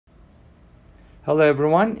Hello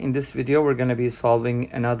everyone, in this video we're going to be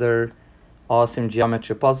solving another awesome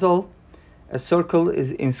geometry puzzle. A circle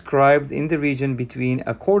is inscribed in the region between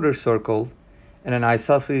a quarter circle and an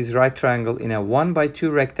isosceles right triangle in a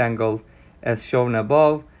 1x2 rectangle as shown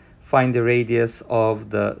above. Find the radius of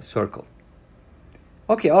the circle.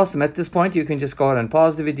 Okay, awesome. At this point you can just go ahead and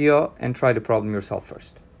pause the video and try the problem yourself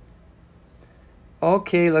first.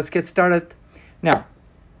 Okay, let's get started. Now,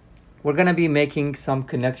 we're going to be making some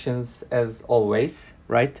connections as always,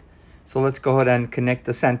 right? So let's go ahead and connect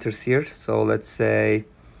the centers here. So let's say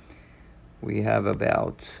we have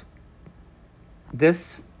about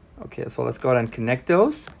this. Okay, so let's go ahead and connect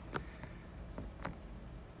those.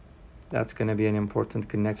 That's going to be an important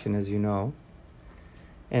connection, as you know.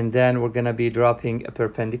 And then we're going to be dropping a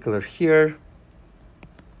perpendicular here.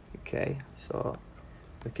 Okay, so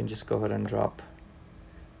we can just go ahead and drop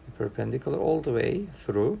the perpendicular all the way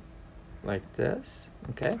through like this.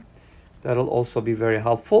 Okay, that'll also be very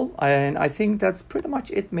helpful, and I think that's pretty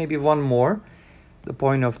much it. Maybe one more. The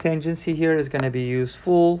point of tangency here is going to be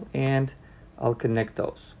useful, and I'll connect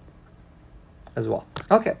those as well.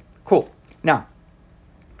 Okay, cool. Now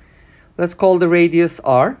let's call the radius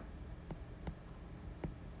r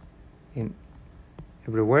in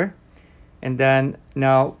everywhere, and then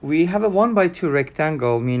now we have a 1x2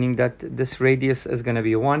 rectangle, meaning that this radius is going to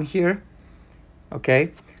be 1 here.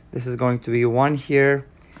 Okay, this is going to be 1 here,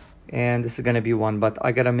 and this is going to be 1, but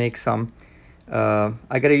I gotta make some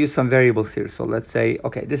I gotta use some variables here. So let's say,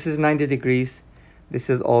 okay, this is 90 degrees, this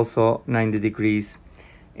is also 90 degrees,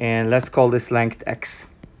 and let's call this length x.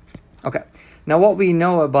 Okay, now what we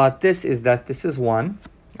know about this is that this is 1,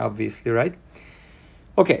 obviously, right?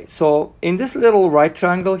 Okay, so in this little right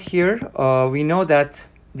triangle here, we know that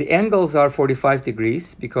the angles are 45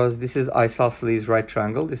 degrees because this is isosceles right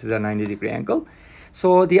triangle. This is a 90-degree angle.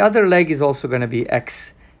 So the other leg is also going to be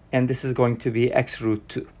x, and this is going to be x root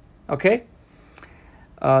 2. Okay,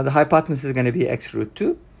 the hypotenuse is going to be x root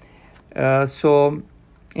 2.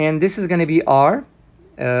 And this is going to be r,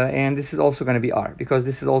 and this is also going to be r because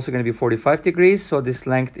this is also going to be 45 degrees. So this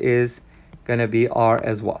length is going to be r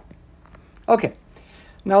as well. Okay,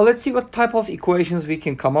 now let's see what type of equations we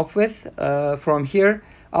can come up with from here.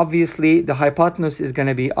 Obviously, the hypotenuse is going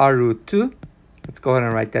to be r root 2. Let's go ahead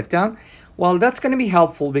and write that down. Well, that's going to be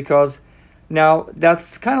helpful because now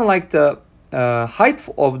that's kind of like the height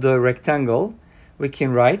of the rectangle. We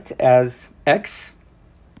can write as x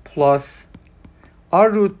plus r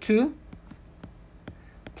root 2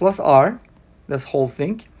 plus r, this whole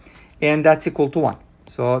thing, and that's equal to 1.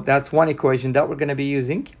 So that's one equation that we're going to be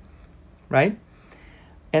using, right?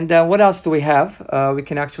 And then what else do we have? We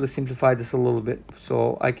can actually simplify this a little bit.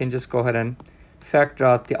 So I can just go ahead and factor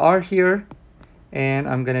out the r here, and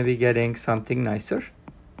I'm going to be getting something nicer,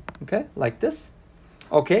 okay, like this.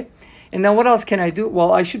 Okay, and then what else can I do?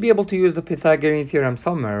 Well, I should be able to use the Pythagorean Theorem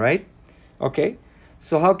somewhere, right? Okay,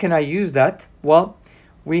 so how can I use that? Well,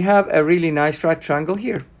 we have a really nice right triangle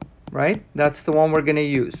here, right? That's the one we're going to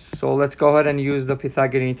use. So let's go ahead and use the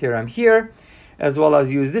Pythagorean Theorem here, as well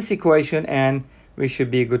as use this equation, and we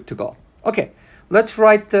should be good to go. Okay, let's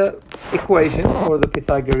write the equation for the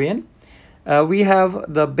Pythagorean. We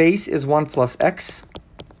have the base is 1 plus x,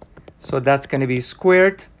 so that's going to be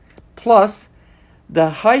squared, plus the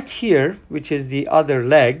height here, which is the other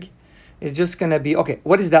leg, is just going to be, okay,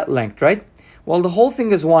 what is that length, right? Well, the whole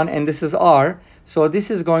thing is 1, and this is r, so this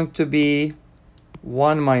is going to be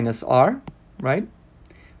 1 minus r, right?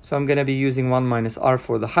 So I'm going to be using 1 minus r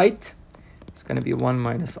for the height. It's going to be 1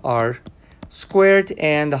 minus r squared,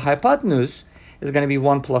 and the hypotenuse is going to be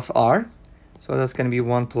 1 plus r. So that's going to be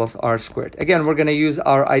 1 plus r squared. Again, we're going to use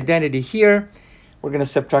our identity here. We're going to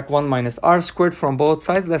subtract 1 minus r squared from both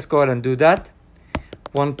sides. Let's go ahead and do that.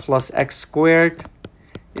 1 plus x squared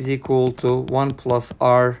is equal to 1 plus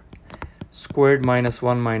r squared minus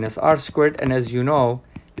 1 minus r squared. And as you know,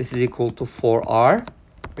 this is equal to 4r,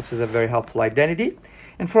 which is a very helpful identity.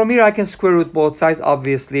 And from here, I can square root both sides.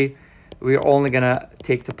 Obviously, we're only going to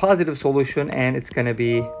take the positive solution, and it's going to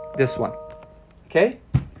be this one. Okay?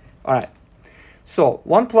 All right. So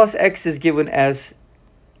 1 plus x is given as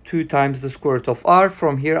 2 times the square root of r.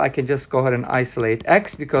 From here, I can just go ahead and isolate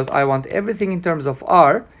x because I want everything in terms of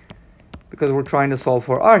r because we're trying to solve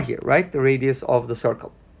for r here, right? The radius of the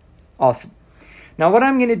circle. Awesome. Now what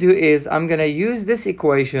I'm going to do is I'm going to use this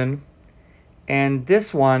equation and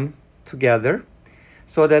this one together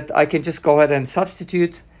so that I can just go ahead and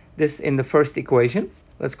substitute this in the first equation.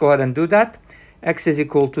 Let's go ahead and do that. X is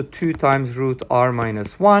equal to 2 times root r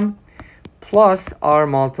minus 1 plus r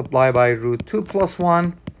multiplied by root 2 plus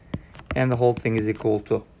 1, and the whole thing is equal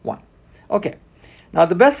to 1. Okay, now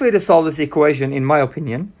the best way to solve this equation, in my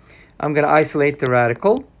opinion, I'm going to isolate the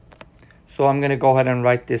radical. So I'm going to go ahead and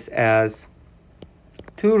write this as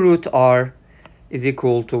 2 root r is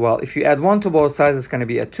equal to, well, if you add 1 to both sides, it's going to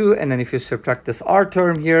be a 2. And then if you subtract this r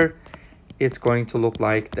term here, it's going to look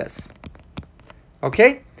like this.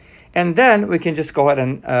 Okay? And then we can just go ahead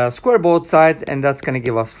and square both sides, and that's going to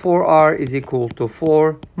give us 4r is equal to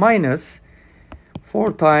 4 minus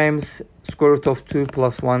 4 times square root of 2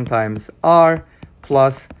 plus 1 times r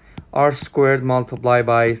plus r squared multiplied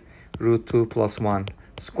by root 2 plus 1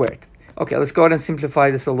 squared. Okay, let's go ahead and simplify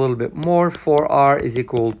this a little bit more. 4r is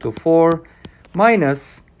equal to 4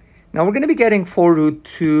 minus, now we're going to be getting 4 root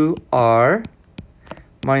 2r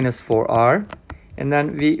minus 4r. And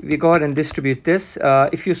then we go ahead and distribute this.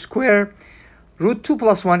 If you square root 2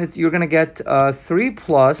 plus 1, you're going to get 3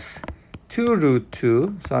 plus 2 root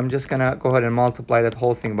 2. So I'm just going to go ahead and multiply that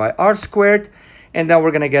whole thing by r squared. And then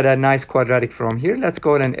we're going to get a nice quadratic from here. Let's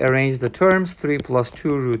go ahead and arrange the terms. 3 plus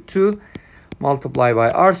 2 root 2 multiplied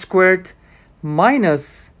by r squared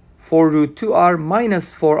minus 4 root 2r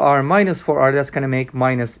minus 4r minus 4r. That's going to make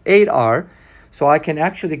minus 8r. So I can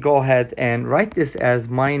actually go ahead and write this as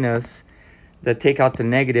minus, take out the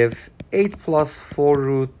negative, 8 plus 4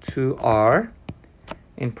 root 2r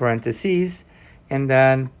in parentheses, and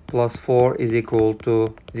then plus 4 is equal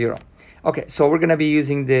to 0. Okay, so we're going to be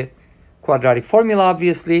using the quadratic formula,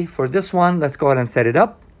 obviously, for this one. Let's go ahead and set it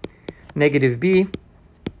up. Negative b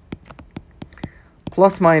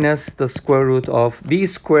plus minus the square root of b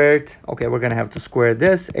squared. Okay, we're going to have to square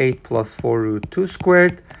this. 8 plus 4 root 2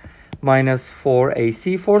 squared minus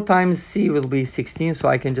 4ac. 4 times c will be 16, so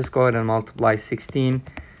I can just go ahead and multiply 16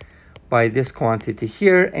 by this quantity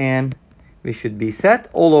here, and we should be set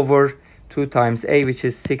all over 2 times a, which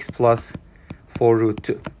is 6 plus 4 root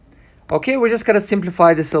 2. Okay, we're just going to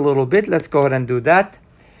simplify this a little bit. Let's go ahead and do that.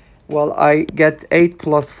 Well, I get 8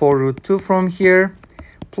 plus 4 root 2 from here,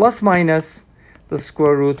 plus minus the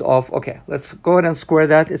square root of, okay, let's go ahead and square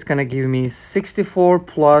that. It's going to give me 64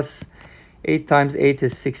 plus 8 times 8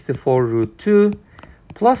 is 64 root 2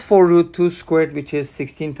 plus 4 root 2 squared, which is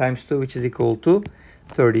 16 times 2, which is equal to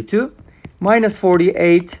 32, minus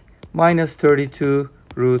 48 minus 32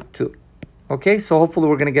 root 2. Okay, so hopefully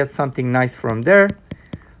we're going to get something nice from there.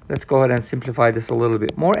 Let's go ahead and simplify this a little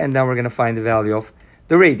bit more, and then we're going to find the value of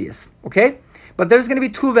the radius. Okay, but there's going to be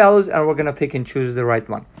 2 values, and we're going to pick and choose the right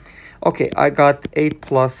one. Okay, I got 8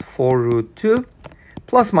 plus 4 root 2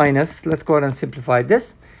 plus minus, let's go ahead and simplify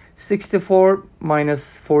this. 64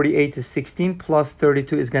 minus 48 is 16, plus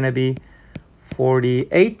 32 is going to be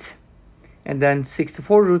 48. And then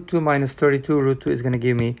 64 root 2 minus 32 root 2 is going to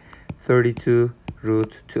give me 32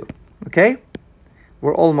 root 2. Okay,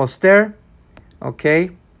 we're almost there.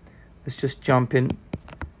 Okay, let's just jump in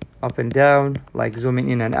up and down, like zooming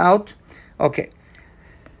in and out. Okay,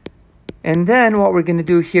 and then what we're going to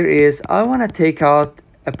do here is I want to take out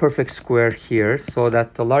a perfect square here, so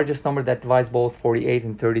that the largest number that divides both 48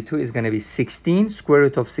 and 32 is going to be 16. Square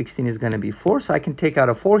root of 16 is going to be 4, so I can take out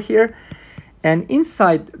a 4 here. And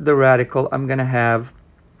inside the radical, I'm going to have,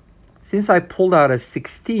 since I pulled out a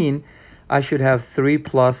 16, I should have 3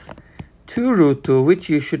 plus 2 root 2, which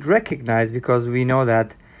you should recognize because we know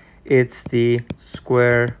that it's the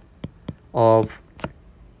square of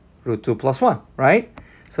root 2 plus 1, right?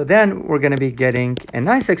 So then we're going to be getting a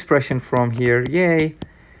nice expression from here. Yay!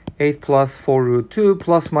 8 plus 4 root 2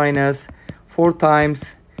 plus minus 4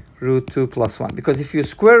 times root 2 plus 1. Because if you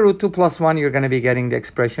square root 2 plus 1, you're going to be getting the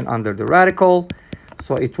expression under the radical.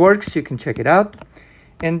 So it works. You can check it out.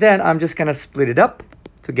 And then I'm just going to split it up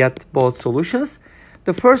to get both solutions.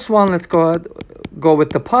 The first one, let's go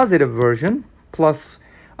with the positive version. Plus,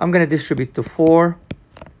 I'm going to distribute to 4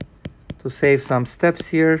 to save some steps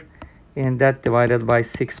here. And that divided by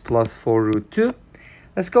 6 plus 4 root 2.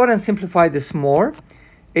 Let's go ahead and simplify this more.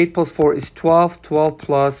 8 plus 4 is 12. 12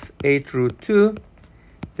 plus 8 root 2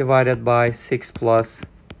 divided by 6 plus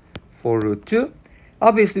 4 root 2.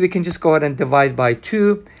 Obviously, we can just go ahead and divide by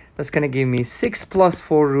 2. That's going to give me 6 plus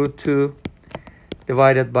 4 root 2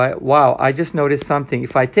 divided by, wow, I just noticed something.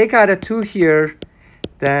 If I take out a 2 here,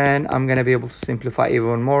 then I'm going to be able to simplify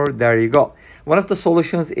even more. There you go. One of the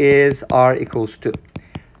solutions is r equals 2.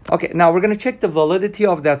 Okay, now we're going to check the validity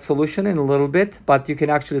of that solution in a little bit, but you can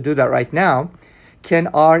actually do that right now. Can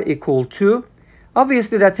r equal 2?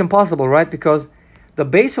 Obviously, that's impossible, right? Because the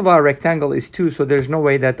base of our rectangle is 2, so there's no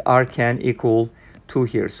way that r can equal 2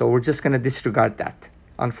 here. So we're just going to disregard that.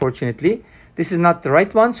 Unfortunately, this is not the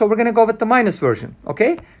right one, so we're going to go with the minus version,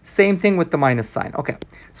 okay? Same thing with the minus sign. Okay,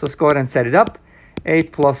 so let's go ahead and set it up.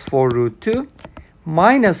 8 plus 4 root 2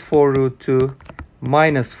 minus 4 root 2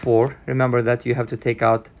 minus 4. Remember that you have to take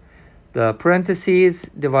out the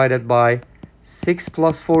parentheses divided by 6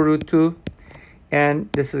 plus 4 root 2.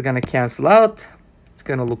 And this is going to cancel out. It's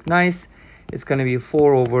going to look nice. It's going to be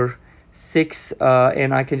 4 over 6.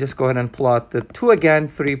 And I can just go ahead and pull out the 2 again.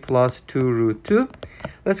 3 plus 2 root 2.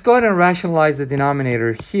 Let's go ahead and rationalize the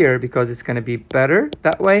denominator here because it's going to be better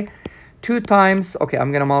that way. 2 times, okay,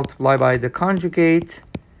 I'm going to multiply by the conjugate,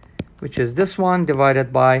 which is this one,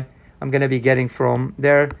 divided by, I'm going to be getting from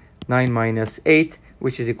there 9 minus 8,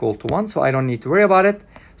 which is equal to 1. So I don't need to worry about it.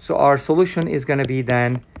 So our solution is going to be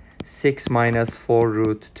then 6 minus 4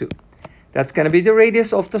 root 2. That's going to be the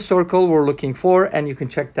radius of the circle we're looking for, and you can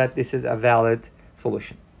check that this is a valid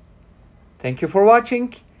solution. Thank you for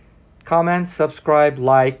watching. Comment, subscribe,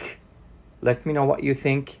 like. Let me know what you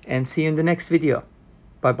think, and see you in the next video.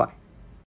 Bye-bye.